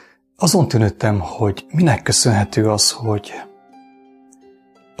Azon tűnődtem, hogy minek köszönhető az, hogy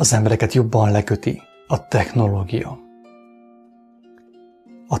az embereket jobban leköti a technológia,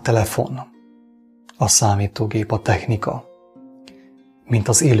 a telefon, a számítógép, a technika, mint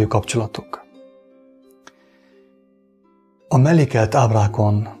az élő kapcsolatok. A mellékelt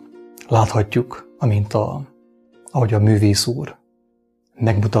ábrákon láthatjuk, ahogy a művész úr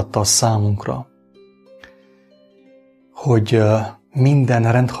megmutatta a számunkra, hogy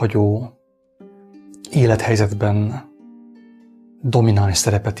minden rendhagyó élethelyzetben domináns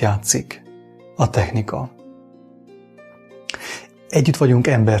szerepet játszik a technika. Együtt vagyunk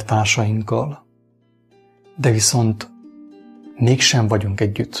embertársainkkal, de viszont mégsem vagyunk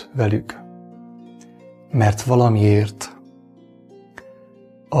együtt velük, mert valamiért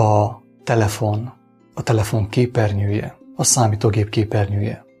a telefon képernyője, a számítógép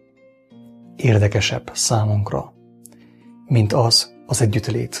képernyője érdekesebb számunkra, mint az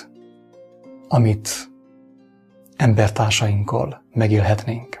együttlét, amit embertársainkkal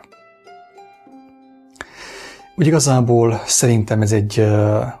megélhetnénk. Úgy igazából szerintem ez egy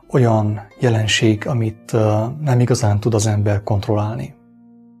olyan jelenség, amit nem igazán tud az ember kontrollálni.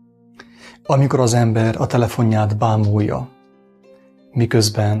 Amikor az ember a telefonját bámulja,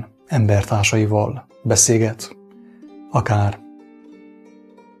 miközben embertársaival beszélget, akár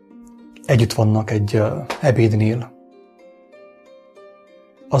együtt vannak egy ebédnél,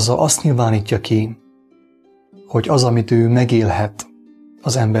 azzal azt nyilvánítja ki, hogy az, amit ő megélhet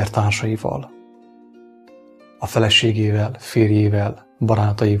az embertársaival, a feleségével, férjével,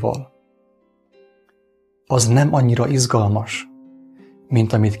 barátaival, az nem annyira izgalmas,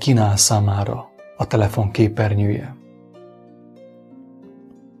 mint amit kínál számára a telefon képernyője.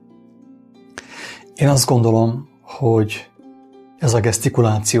 Én azt gondolom, hogy ez a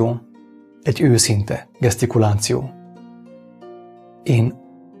gesztikuláció egy őszinte gesztikuláció. Én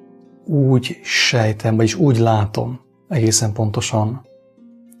úgy sejtem, vagyis úgy látom egészen pontosan,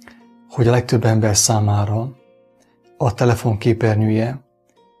 hogy a legtöbb ember számára a telefon képernyője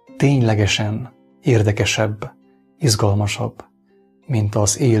ténylegesen érdekesebb, izgalmasabb, mint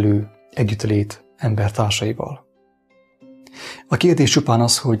az élő együttlét embertársaival. A kérdés csupán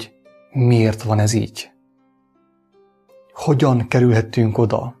az, hogy miért van ez így? Hogyan kerülhettünk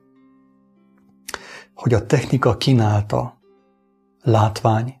oda, hogy a technika kínálta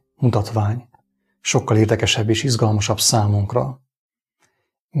látvány, mutatvány sokkal érdekesebb és izgalmasabb számunkra,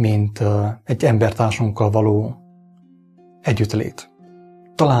 mint egy embertársunkkal való együttlét.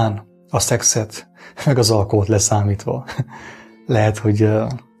 Talán a szexet, meg az alkoholt leszámítva. Lehet, hogy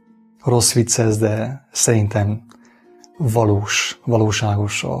rossz vicc ez, de szerintem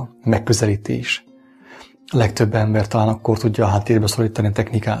valóságos a megközelítés. A legtöbb ember talán akkor tudja a háttérbe szorítani a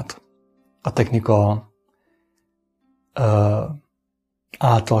technikát. A technika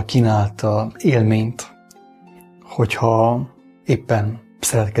által kínált élményt, hogyha éppen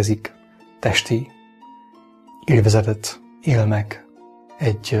szeretkezik, testi élvezetet él meg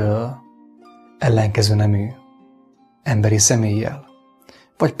egy ellenkező nemű emberi személlyel,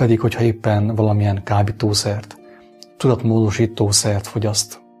 vagy pedig, hogyha éppen valamilyen kábítószert, tudatmódosítószert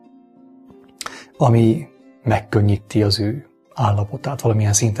fogyaszt, ami megkönnyíti az ő állapotát,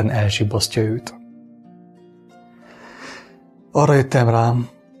 valamilyen szinten elsibbasztja őt. Arra jöttem rám,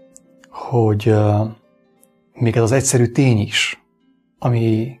 hogy még ez az egyszerű tény is,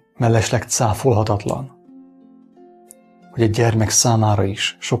 ami mellesleg cáfolhatatlan, hogy egy gyermek számára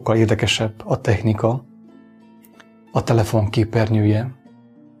is sokkal érdekesebb a technika, a telefon képernyője,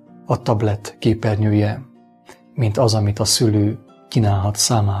 a tablet képernyője, mint az, amit a szülő kínálhat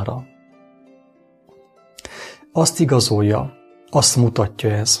számára. Azt igazolja, azt mutatja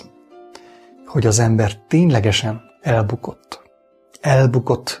ez, hogy az ember ténylegesen elbukott.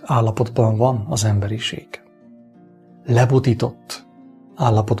 Elbukott állapotban van az emberiség. Lebutított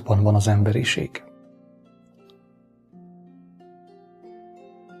állapotban van az emberiség.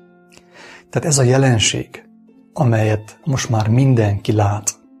 Tehát ez a jelenség, amelyet most már mindenki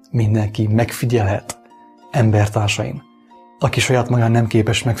lát, mindenki megfigyelhet, embertársaim. Aki saját magán nem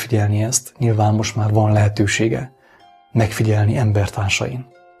képes megfigyelni ezt, nyilván most már van lehetősége megfigyelni embertársain,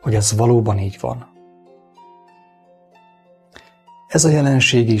 hogy ez valóban így van. Ez a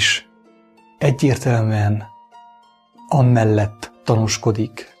jelenség is egyértelműen amellett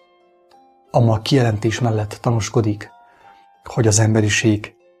tanúskodik, a kijelentés mellett tanúskodik, hogy az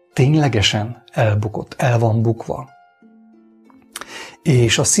emberiség ténylegesen elbukott, el van bukva.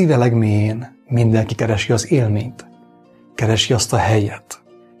 És a szíve legmélyén mindenki keresi az élményt, keresi azt a helyet,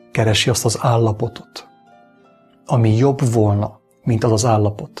 keresi azt az állapotot, ami jobb volna, mint az az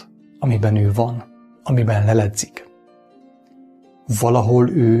állapot, amiben ő van, amiben leledzik. Valahol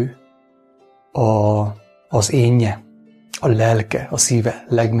ő az énje, a lelke, a szíve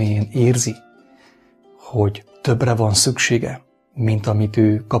legmélyén érzi, hogy többre van szüksége, mint amit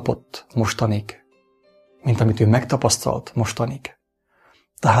ő kapott mostanig, mint amit ő megtapasztalt mostanig.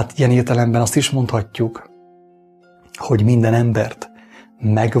 Tehát ilyen értelemben azt is mondhatjuk, hogy minden embert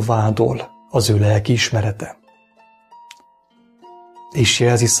megvádol az ő lelkiismerete. És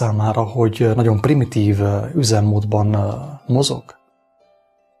jelzi számára, hogy nagyon primitív üzemmódban mozog.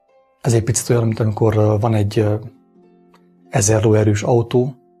 Ez egy picit olyan, mint amikor van egy 1000 lóerős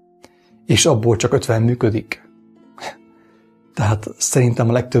autó, és abból csak 50 működik. Tehát szerintem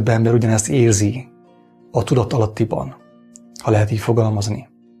a legtöbb ember ugyanezt érzi a tudatalattiban, ha lehet így fogalmazni,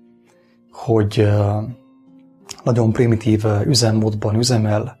 hogy nagyon primitív üzemmódban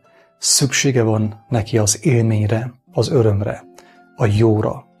üzemel, szüksége van neki az élményre, az örömre, a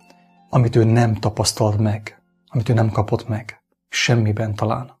jóra, amit ő nem tapasztalt meg, amit ő nem kapott meg, semmiben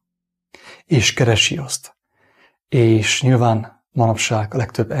talán. És keresi azt. És nyilván manapság a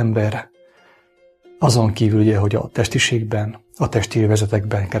legtöbb ember azon kívül ugye, hogy a testiségben, a testi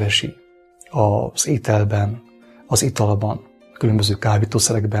élvezetekben keresi, az ételben, az italban, különböző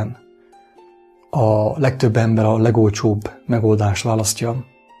kábítószerekben. A legtöbb ember a legolcsóbb megoldást választja,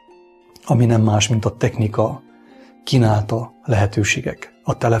 ami nem más, mint a technika kínálta lehetőségek.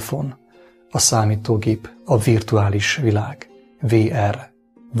 A telefon, a számítógép, a virtuális világ, VR,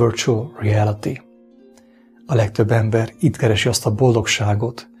 Virtual Reality. A legtöbb ember itt keresi azt a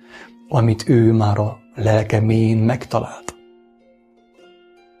boldogságot, amit ő már a lelke mélyén megtalált.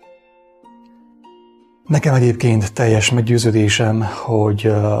 Nekem egyébként teljes meggyőződésem, hogy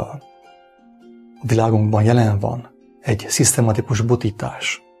a világunkban jelen van egy szisztematikus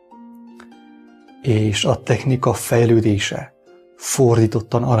butítás, és a technika fejlődése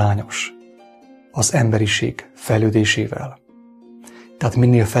fordítottan arányos az emberiség fejlődésével. Tehát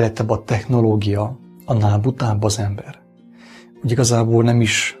minél fejlettebb a technológia, annál butább az ember. Úgy igazából nem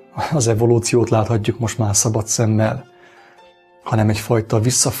is az evolúciót láthatjuk most már szabad szemmel, hanem egyfajta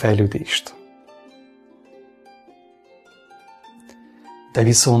visszafejlődést. De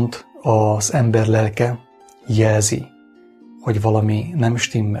viszont az ember lelke jelzi, hogy valami nem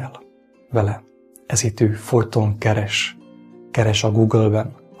stimmel vele. Ezért ő folyton keres a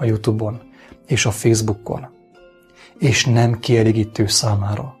Google-ben, a YouTube-on és a Facebookon. És nem kielégítő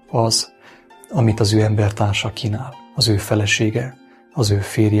számára az, amit az ő embertársa kínál, az ő felesége, az ő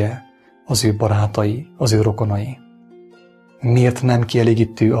férje, az ő barátai, az ő rokonai. Miért nem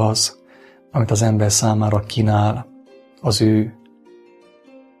kielégítő az, amit az ember számára kínál az ő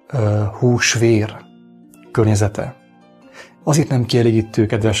húsvér környezete? Azért nem kielégítő,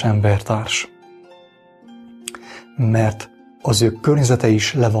 kedves embertárs, mert az ő környezete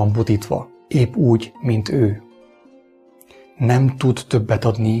is le van butítva, épp úgy, mint ő. Nem tud többet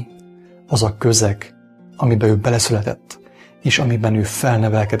adni az a közeg, amiben ő beleszületett, és amiben ő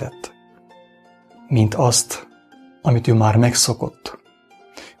felnevelkedett, mint azt, amit ő már megszokott.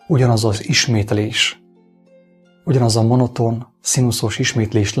 Ugyanaz az ismétlés, ugyanaz a monoton, színuszos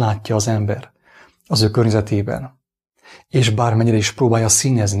ismétlést látja az ember az ő környezetében. És bármennyire is próbálja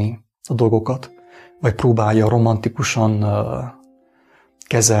színezni a dolgokat, vagy próbálja romantikusan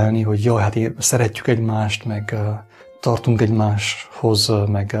kezelni, hogy jaj, hát szeretjük egymást, meg tartunk egymáshoz,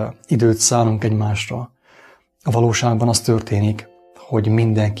 meg időt szánunk egymásra. A valóságban az történik, hogy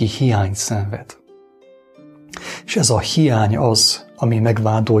mindenki hiányt szenved. És ez a hiány az, ami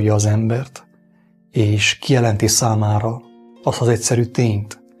megvádolja az embert, és kijelenti számára azt az egyszerű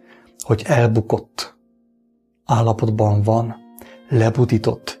tényt, hogy elbukott állapotban van,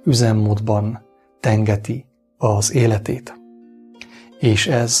 lebutított üzemmódban tengeti az életét. És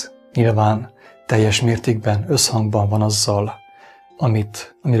ez nyilván teljes mértékben összhangban van azzal,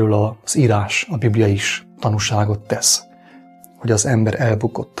 amiről az írás, a Biblia is tanúságot tesz, hogy az ember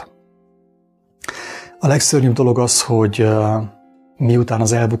elbukott. A legszörnyűbb dolog az, hogy miután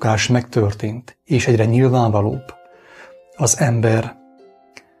az elbukás megtörtént, és egyre nyilvánvalóbb, az ember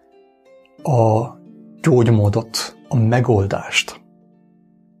a gyógymódot, a megoldást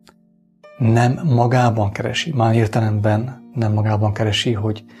nem magában keresi, már értelemben nem magában keresi,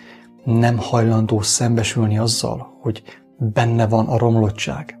 hogy nem hajlandó szembesülni azzal, hogy benne van a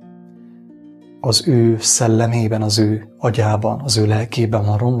romlottság. Az ő szellemében, az ő agyában, az ő lelkében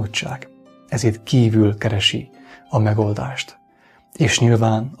van a romlottság. Ezért kívül keresi a megoldást. És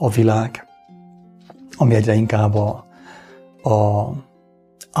nyilván a világ, ami egyre inkább a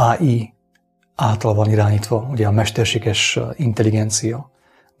AI által van irányítva, ugye a mesterséges intelligencia,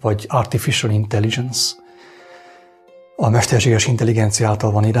 vagy artificial intelligence, a mesterséges intelligencia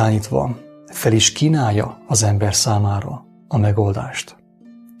által van irányítva, fel is kínálja az ember számára a megoldást.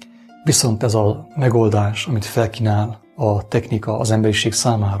 Viszont ez a megoldás, amit felkínál a technika az emberiség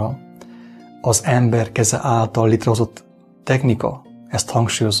számára, az ember keze által létrehozott technika, ezt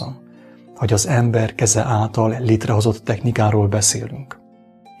hangsúlyozom, hogy az ember keze által létrehozott technikáról beszélünk.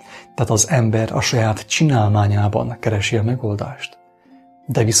 Tehát az ember a saját csinálmányában keresi a megoldást.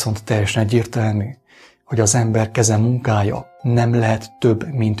 De viszont teljesen egyértelmű, hogy az ember keze munkája nem lehet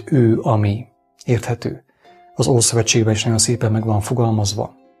több, mint ő, ami. Érthető? Az Ószövetségben is nagyon szépen meg van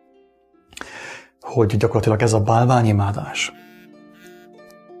fogalmazva, hogy gyakorlatilag ez a bálványimádás.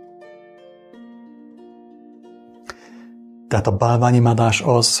 Tehát a bálványimádás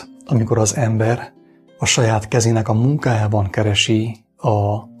az, amikor az ember a saját kezének a munkájában keresi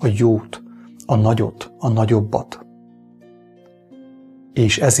a jót, a nagyot, a nagyobbat.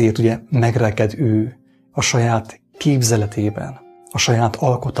 És ezért ugye megreked ő a saját képzeletében, a saját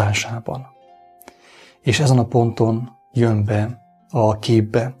alkotásában. És ezen a ponton jön be a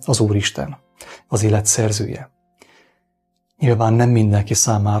képbe az Úristen, az élet szerzője. Nyilván nem mindenki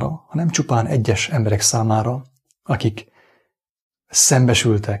számára, hanem csupán egyes emberek számára, akik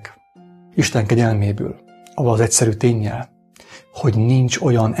szembesültek Isten kegyelméből, avval az egyszerű ténnyel, hogy nincs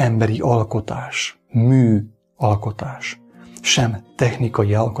olyan emberi alkotás, műalkotás, sem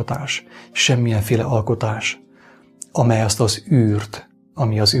technikai alkotás, semmilyenféle alkotás, amely azt az űrt,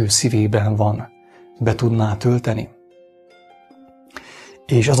 ami az ő szívében van, be tudná tölteni.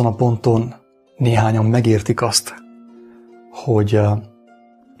 És ezen a ponton néhányan megértik azt, hogy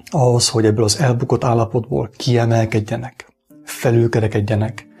ahhoz, hogy ebből az elbukott állapotból kiemelkedjenek,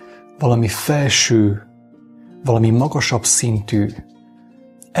 felülkerekedjenek, valami felső, valami magasabb szintű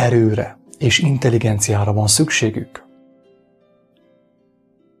erőre és intelligenciára van szükségük,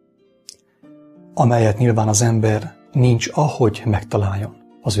 amelyet nyilván az ember nincs ahogy megtaláljon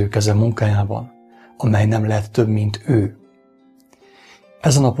az ő keze munkájában, amely nem lehet több, mint ő.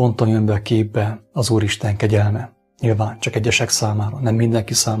 Ezen a ponton jön be a képbe az Úristen kegyelme, nyilván csak egyesek számára, nem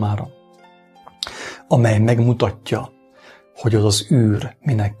mindenki számára, amely megmutatja, hogy az az űr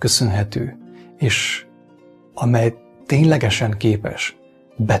minek köszönhető, és amely ténylegesen képes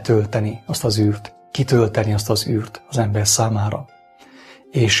betölteni azt az űrt, kitölteni azt az űrt az ember számára,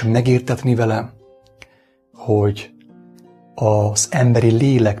 és megértetni vele, hogy az emberi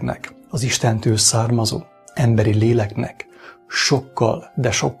léleknek, az Istentől származó emberi léleknek sokkal,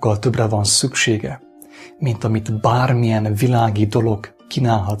 de sokkal többre van szüksége, mint amit bármilyen világi dolog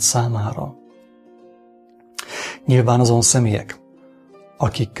kínálhat számára. Nyilván azon személyek,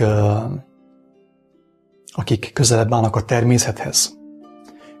 akik közelebb állnak a természethez,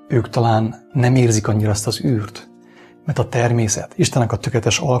 ők talán nem érzik annyira ezt az űrt, mert a természet, Istennek a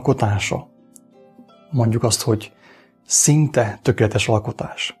tökéletes alkotása, mondjuk azt, hogy szinte tökéletes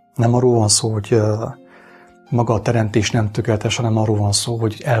alkotás. Nem arról van szó, hogy maga a teremtés nem tökéletes, hanem arról van szó,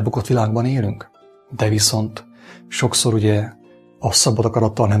 hogy elbukott világban élünk. De viszont sokszor ugye a szabad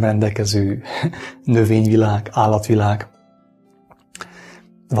akarattal nem rendelkező növényvilág, állatvilág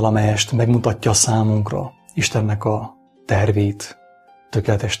valamelyest megmutatja számunkra Istennek a tervét,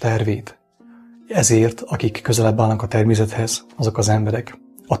 tökéletes tervét. Ezért, akik közelebb állnak a természethez, azok az emberek,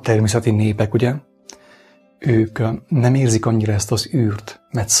 a természeti népek, ugye, ők nem érzik annyira ezt az űrt,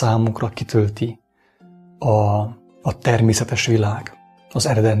 mert számukra kitölti a természetes világ, az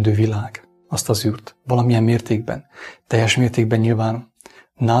eredendő világ, azt az űrt, valamilyen mértékben, teljes mértékben nyilván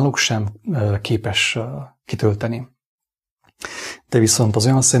náluk sem képes kitölteni. De viszont az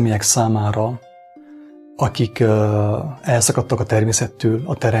olyan személyek számára, akik elszakadtak a természettől,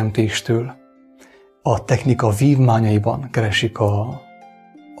 a teremtéstől, a technika vívmányaiban keresik a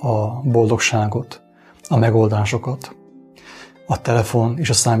boldogságot, a megoldásokat, a telefon és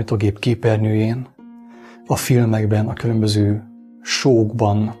a számítógép képernyőjén, a filmekben, a különböző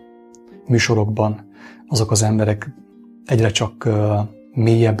show-kban, műsorokban azok az emberek egyre csak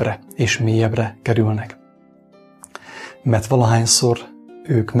mélyebbre és mélyebbre kerülnek. Mert valahányszor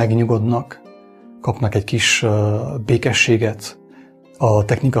ők megnyugodnak, kapnak egy kis békességet a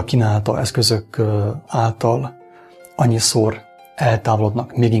technika kínálta eszközök által, annyiszor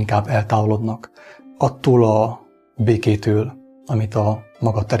eltávolodnak, még inkább eltávolodnak attól a békétől, amit a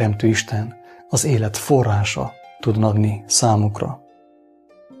maga teremtő Isten, az élet forrása tud adni számukra.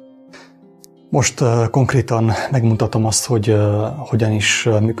 Most konkrétan megmutatom azt, hogy hogyan is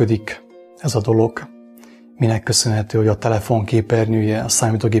működik ez a dolog, minek köszönhető, hogy a telefon képernyője, a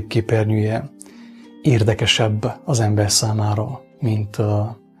számítógép képernyője érdekesebb az ember számára, mint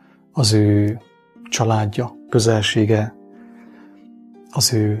az ő családja, közelsége,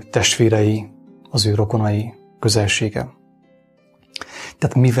 az ő testvérei, az ő rokonai közelsége.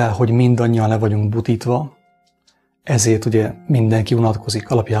 Tehát mivel, hogy mindannyian le vagyunk butítva, Ezért ugye mindenki unatkozik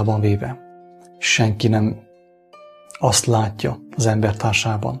alapjában véve. Senki nem azt látja az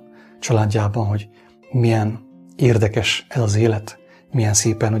embertársában, családjában, hogy milyen érdekes ez az élet, milyen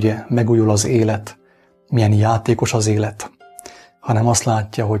szépen ugye megújul az élet, milyen játékos az élet, hanem azt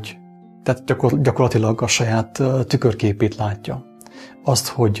látja, hogy tehát gyakorlatilag a saját tükörképét látja. Azt,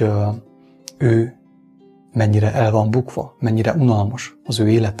 hogy ő mennyire el van bukva, mennyire unalmas az ő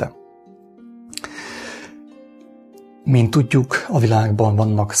élete. Mint tudjuk, a világban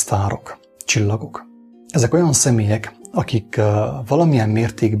vannak sztárok, csillagok. Ezek olyan személyek, akik valamilyen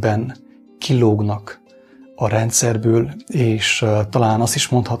mértékben kilógnak a rendszerből, és talán azt is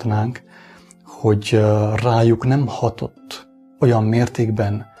mondhatnánk, hogy rájuk nem hatott olyan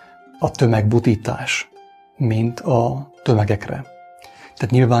mértékben a tömegbutítás, mint a tömegekre.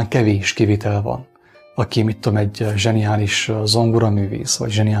 Tehát nyilván kevés kivétel van, aki, mit tudom, egy zseniális zongoraművész,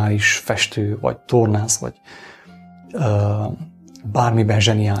 vagy zseniális festő, vagy tornász, vagy bármiben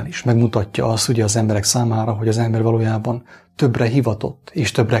zseniális. Megmutatja azt ugye az emberek számára, hogy az ember valójában többre hivatott,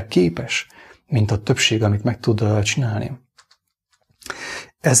 és többre képes, mint a többség, amit meg tud csinálni.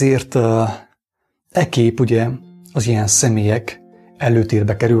 Ezért kép ugye az ilyen személyek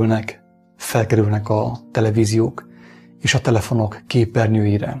előtérbe kerülnek, felkerülnek a televíziók és a telefonok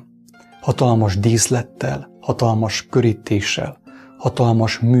képernyőire. Hatalmas díszlettel, hatalmas körítéssel,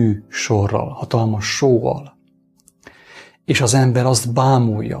 hatalmas műsorral, hatalmas show-val. És az ember azt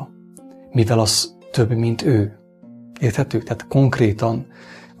bámulja, mivel az több, mint ő. Érthető? Tehát konkrétan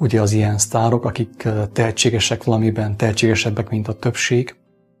ugye az ilyen sztárok, akik tehetségesek valamiben, tehetségesebbek, mint a többség,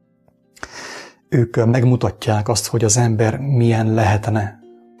 ők megmutatják azt, hogy az ember milyen lehetne.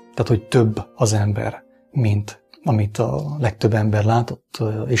 Tehát, hogy több az ember, mint amit a legtöbb ember látott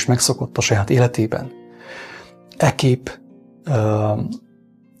és megszokott a saját életében. Ekképp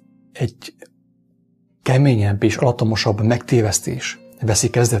egy keményebb és alatomosabb megtévesztés veszi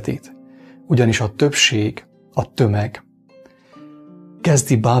kezdetét, ugyanis a többség, a tömeg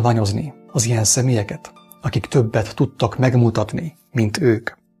kezdi bálványozni az ilyen személyeket, akik többet tudtak megmutatni, mint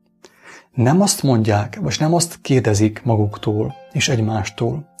ők. Nem azt mondják, vagy nem azt kérdezik maguktól és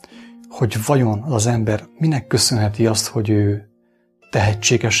egymástól, hogy vajon az ember minek köszönheti azt, hogy ő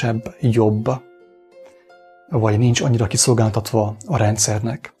tehetségesebb, jobb, vagy nincs annyira kiszolgáltatva a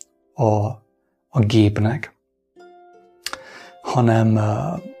rendszernek, a gépnek, hanem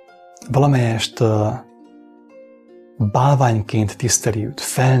valamelyest bálványként tiszteli őt,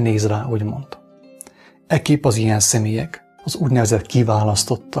 felnéz rá, úgymond. Ekképp az ilyen személyek, az úgynevezett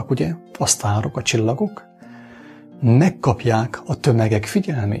kiválasztottak, ugye, a sztárok, a csillagok, megkapják a tömegek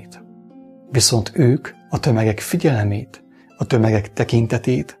figyelmét. Viszont ők a tömegek figyelmét, a tömegek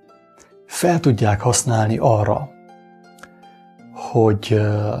tekintetét fel tudják használni arra, hogy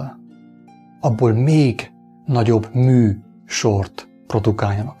abból még nagyobb műsort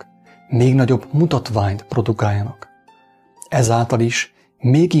produkáljanak, még nagyobb mutatványt produkáljanak. Ezáltal is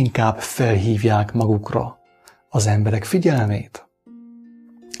még inkább felhívják magukra az emberek figyelmét.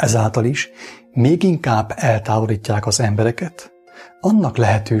 Ezáltal is még inkább eltávolítják az embereket annak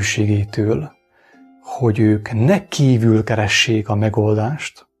lehetőségétől, hogy ők ne kívül keressék a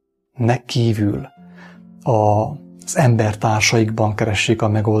megoldást, ne kívül az embertársaikban keressék a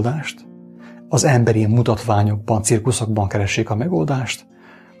megoldást, az emberi mutatványokban, cirkuszokban keressék a megoldást,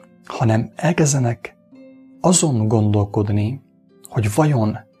 hanem elkezdenek azon gondolkodni, hogy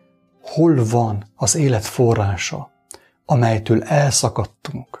vajon hol van az élet forrása, amelytől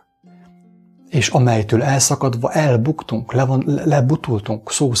elszakadtunk, és amelytől elszakadva elbuktunk,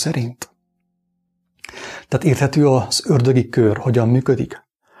 lebutultunk szó szerint. Tehát érthető az ördögi kör, hogyan működik,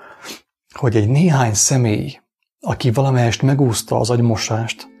 hogy egy néhány személy, aki valamelyest megúszta az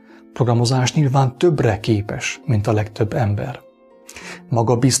agymosást, programozást, nyilván többre képes, mint a legtöbb ember.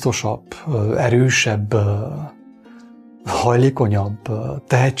 Magabiztosabb, erősebb, hajlékonyabb,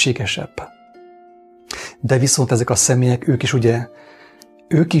 tehetségesebb. De viszont ezek a személyek,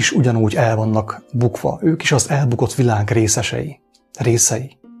 ők is ugyanúgy el vannak bukva, ők is az elbukott világ részei.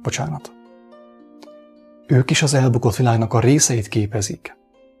 Ők is az elbukott világnak a részeit képezik.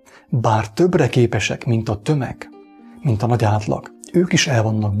 Bár többre képesek, mint a tömeg, mint a nagy átlag, ők is el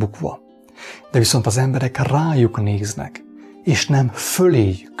vannak bukva. De viszont az emberek rájuk néznek, és nem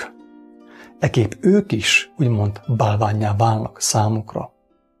föléjük. Ekképp ők is, úgymond, bálvánnyá válnak számukra.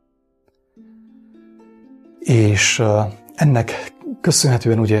 És ennek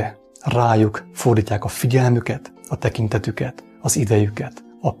köszönhetően ugye rájuk fordítják a figyelmüket, a tekintetüket, az idejüket,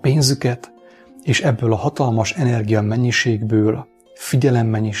 a pénzüket, és ebből a hatalmas energiamennyiségből,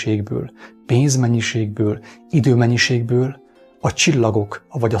 figyelemmennyiségből, pénzmennyiségből, időmennyiségből a csillagok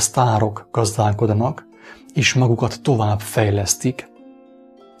vagy a sztárok gazdálkodnak, és magukat tovább fejlesztik,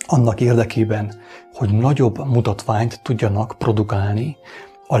 annak érdekében, hogy nagyobb mutatványt tudjanak produkálni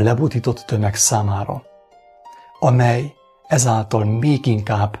a lebutított tömeg számára, amely ezáltal még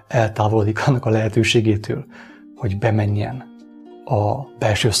inkább eltávolodik annak a lehetőségétől, hogy bemenjen a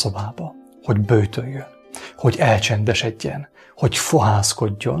belső szobába, hogy böjtöljön, hogy elcsendesedjen, hogy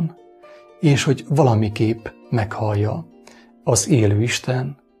fohászkodjon, és hogy valamiképp meghallja az élő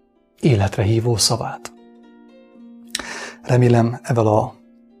Isten életre hívó szavát. Remélem, ezzel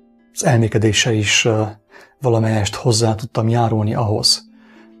az elmékedéssel is valamelyest hozzá tudtam járulni ahhoz,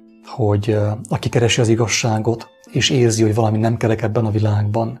 hogy aki keresi az igazságot, és érzi, hogy valami nem kerek ebben a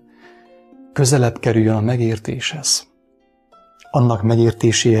világban, közelebb kerüljön a megértéshez. Annak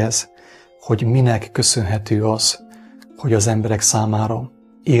megértéséhez, hogy minek köszönhető az, hogy az emberek számára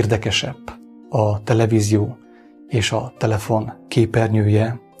érdekesebb a televízió és a telefon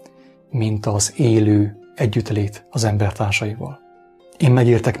képernyője, mint az élő együttlét az embertársaival. Én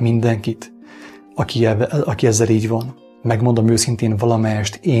megértek mindenkit, aki ezzel így van. Megmondom őszintén,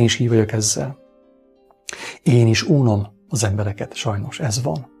 valamelyest én is így vagyok ezzel. Én is unom az embereket, sajnos ez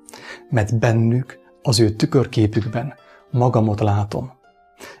van. Mert bennük, az ő tükörképükben magamot látom.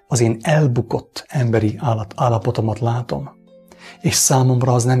 Az én elbukott emberi állapotomat látom. És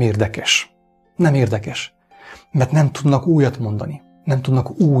számomra az nem érdekes. Nem érdekes. Mert nem tudnak újat mondani. Nem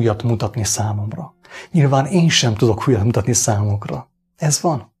tudnak újat mutatni számomra. Nyilván én sem tudok újat mutatni számokra. Ez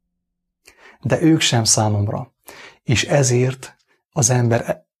van. De ők sem számomra. És ezért az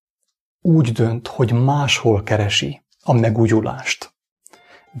ember úgy dönt, hogy máshol keresi a megújulást.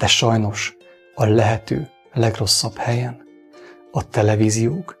 De sajnos a lehető legrosszabb helyen, a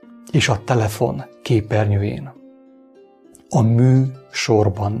televíziók és a telefon képernyőjén, a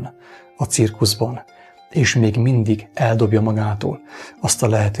műsorban, a cirkuszban, és még mindig eldobja magától azt a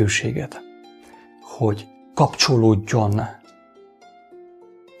lehetőséget, hogy kapcsolódjon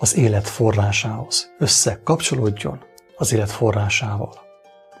az élet forrásához, összekapcsolódjon az élet forrásával,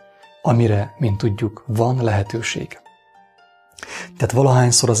 amire, mint tudjuk, van lehetőség. Tehát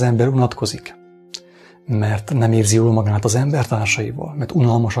valahányszor az ember unatkozik, mert nem érzi jól magát az embertársaival, mert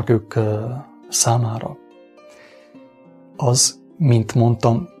unalmasak ők számára. Az, mint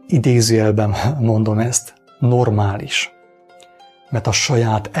mondtam, idézőjelben mondom ezt, normális. Mert a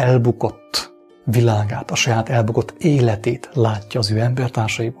saját elbukott világát, a saját elbukott életét látja az ő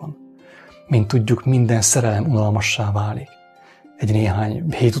embertársaiban. Mint tudjuk, minden szerelem unalmassá válik. Egy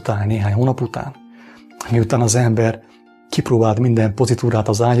néhány hét után, néhány hónap után, miután az ember kipróbált minden pozitúrát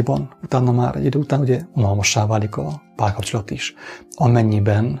az ágyban, utána már egy idő után ugye unalmassá válik a párkapcsolat is.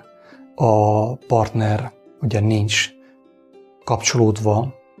 Amennyiben a partner ugye nincs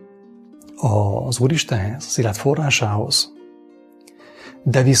kapcsolódva az Úristenhez, az élet forrásához.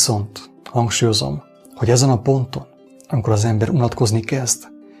 De viszont hangsúlyozom, hogy ezen a ponton, amikor az ember unatkozni kezd,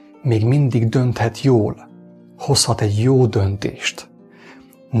 még mindig dönthet jól, hozhat egy jó döntést.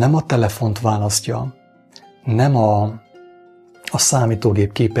 Nem a telefont választja, nem a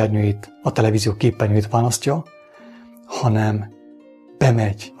számítógép képernyőjét, a televízió képernyőjét választja, hanem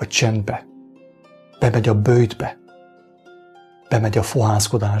bemegy a csendbe, bemegy a böjtbe, bemegy a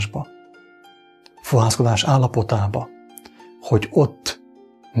fohászkodásba, fohászkodás állapotába, hogy ott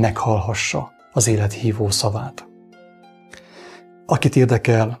meghallhassa az élet hívó szavát. Akit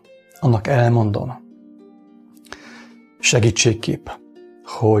érdekel, annak elmondom segítségképp,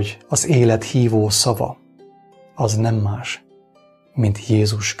 hogy az élet hívó szava az nem más, mint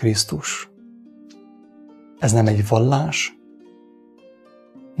Jézus Krisztus. Ez nem egy vallás,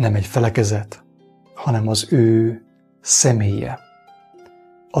 nem egy felekezet, hanem az ő személye,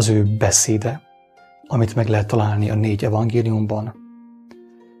 az ő beszéde, amit meg lehet találni a 4 evangéliumban,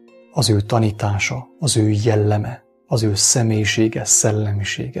 az ő tanítása, az ő jelleme, az ő személyisége,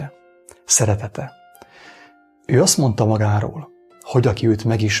 szellemisége, szeretete. Ő azt mondta magáról, hogy aki őt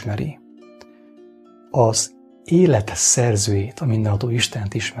megismeri, az élet szerzőjét, a mindenható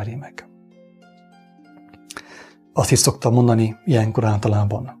Istent ismeri meg. Azt is szoktam mondani ilyenkor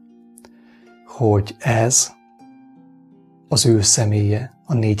általában, hogy ez az ő személye,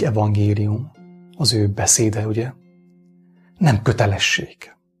 a 4 evangélium, az ő beszéde, ugye, nem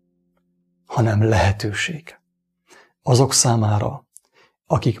kötelesség, hanem lehetőség. Azok számára,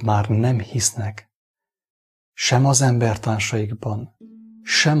 akik már nem hisznek sem az embertársaikban,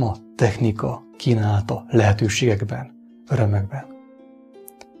 sem a technika kínálta lehetőségekben, örömökben.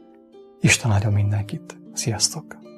 Isten áldja mindenkit. Sziasztok!